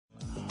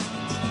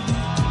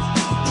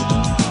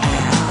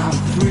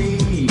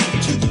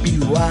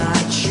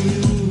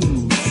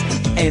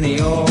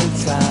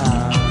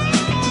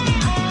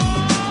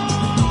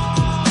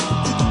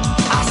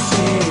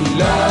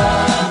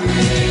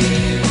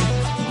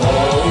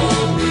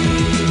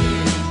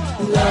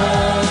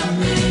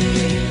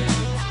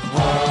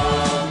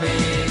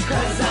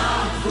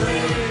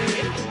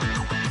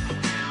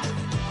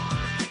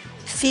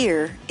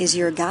is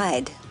your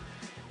guide.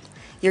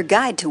 Your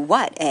guide to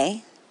what, eh?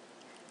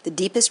 The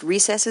deepest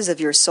recesses of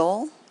your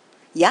soul?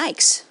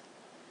 Yikes!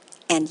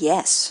 And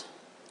yes,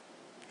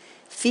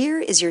 fear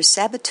is your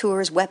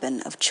saboteur's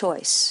weapon of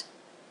choice.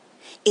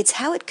 It's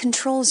how it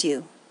controls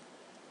you,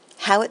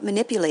 how it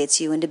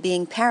manipulates you into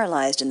being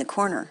paralyzed in the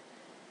corner.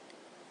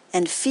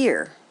 And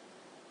fear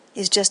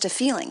is just a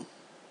feeling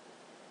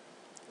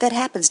that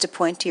happens to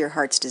point to your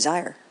heart's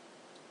desire.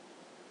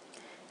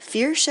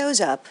 Fear shows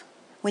up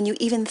when you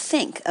even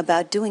think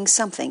about doing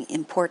something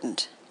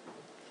important.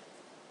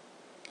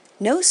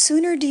 No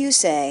sooner do you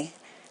say,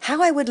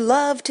 "How I would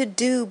love to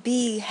do,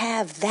 be,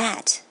 have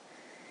that,"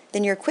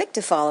 then you're quick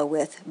to follow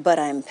with, "But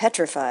I'm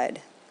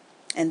petrified."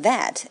 And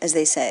that, as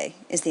they say,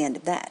 is the end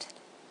of that.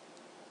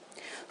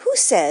 Who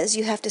says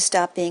you have to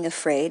stop being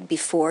afraid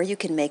before you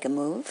can make a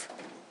move?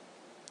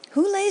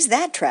 Who lays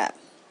that trap?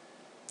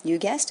 You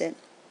guessed it.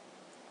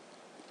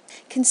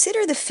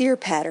 Consider the fear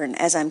pattern,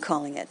 as I'm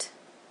calling it.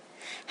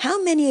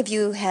 How many of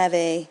you have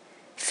a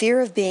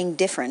fear of being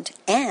different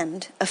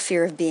and a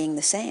fear of being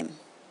the same?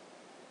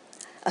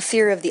 A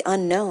fear of the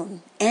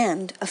unknown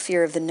and a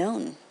fear of the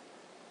known?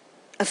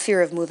 A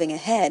fear of moving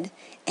ahead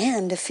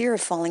and a fear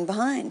of falling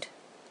behind?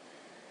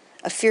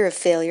 A fear of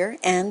failure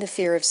and a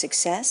fear of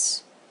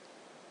success?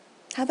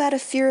 How about a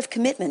fear of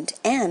commitment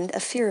and a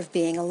fear of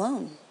being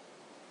alone?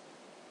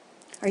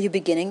 Are you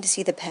beginning to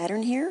see the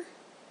pattern here?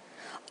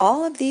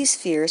 All of these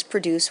fears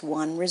produce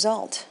one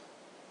result: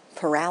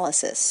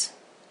 paralysis.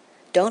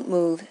 Don't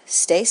move,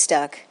 stay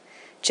stuck,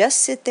 just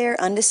sit there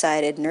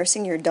undecided,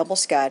 nursing your double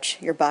scotch,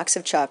 your box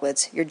of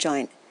chocolates, your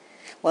joint,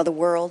 while the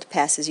world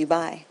passes you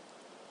by.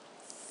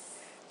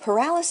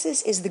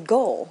 Paralysis is the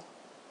goal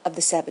of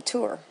the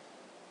saboteur.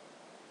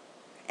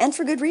 And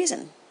for good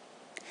reason.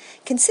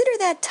 Consider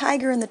that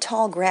tiger in the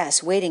tall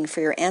grass waiting for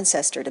your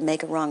ancestor to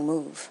make a wrong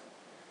move.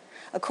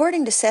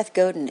 According to Seth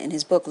Godin in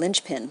his book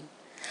Linchpin,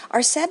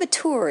 our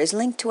saboteur is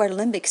linked to our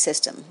limbic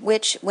system,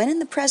 which, when in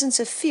the presence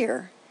of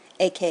fear,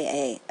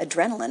 aka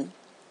adrenaline,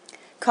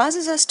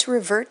 causes us to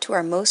revert to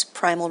our most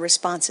primal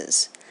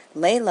responses: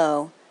 lay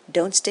low,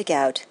 don't stick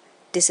out,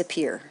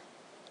 disappear.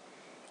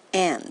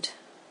 And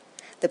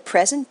the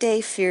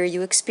present-day fear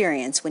you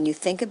experience when you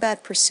think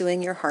about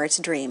pursuing your heart's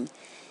dream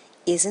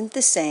isn't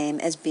the same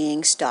as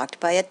being stalked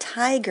by a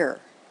tiger.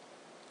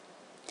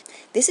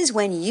 This is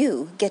when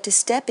you get to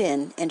step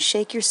in and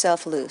shake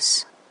yourself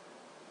loose.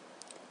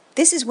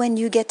 This is when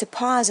you get to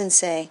pause and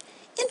say,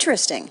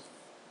 "Interesting,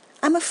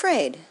 I'm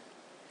afraid.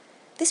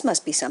 This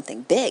must be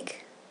something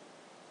big.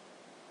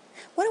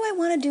 What do I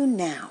want to do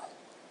now?"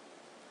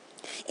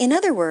 In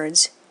other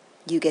words,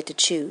 you get to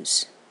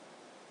choose.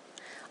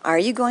 Are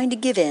you going to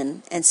give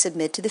in and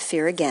submit to the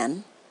fear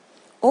again?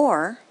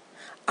 Or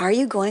are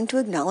you going to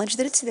acknowledge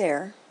that it's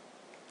there,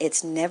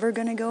 it's never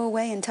going to go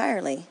away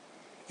entirely,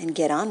 and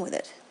get on with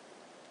it?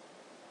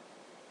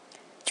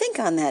 Think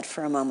on that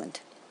for a moment.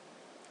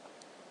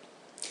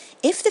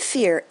 If the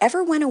fear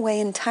ever went away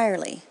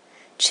entirely,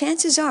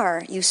 chances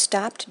are you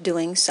stopped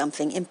doing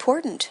something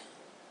important.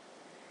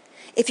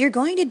 If you're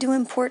going to do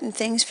important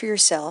things for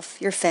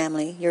yourself, your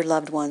family, your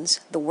loved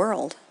ones, the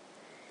world,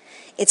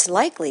 it's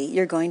likely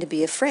you're going to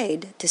be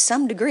afraid to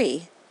some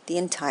degree the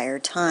entire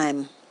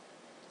time.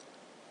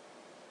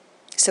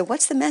 So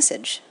what's the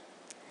message?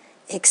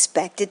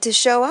 Expect it to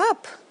show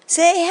up.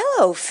 Say,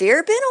 "Hello,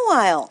 fear, been a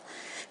while.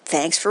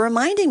 Thanks for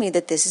reminding me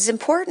that this is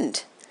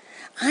important.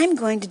 I'm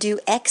going to do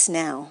X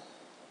now."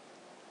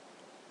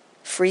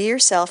 Free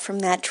yourself from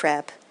that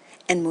trap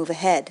and move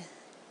ahead.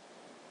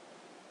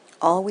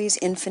 Always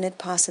infinite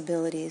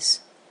possibilities.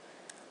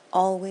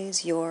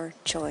 Always your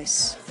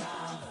choice.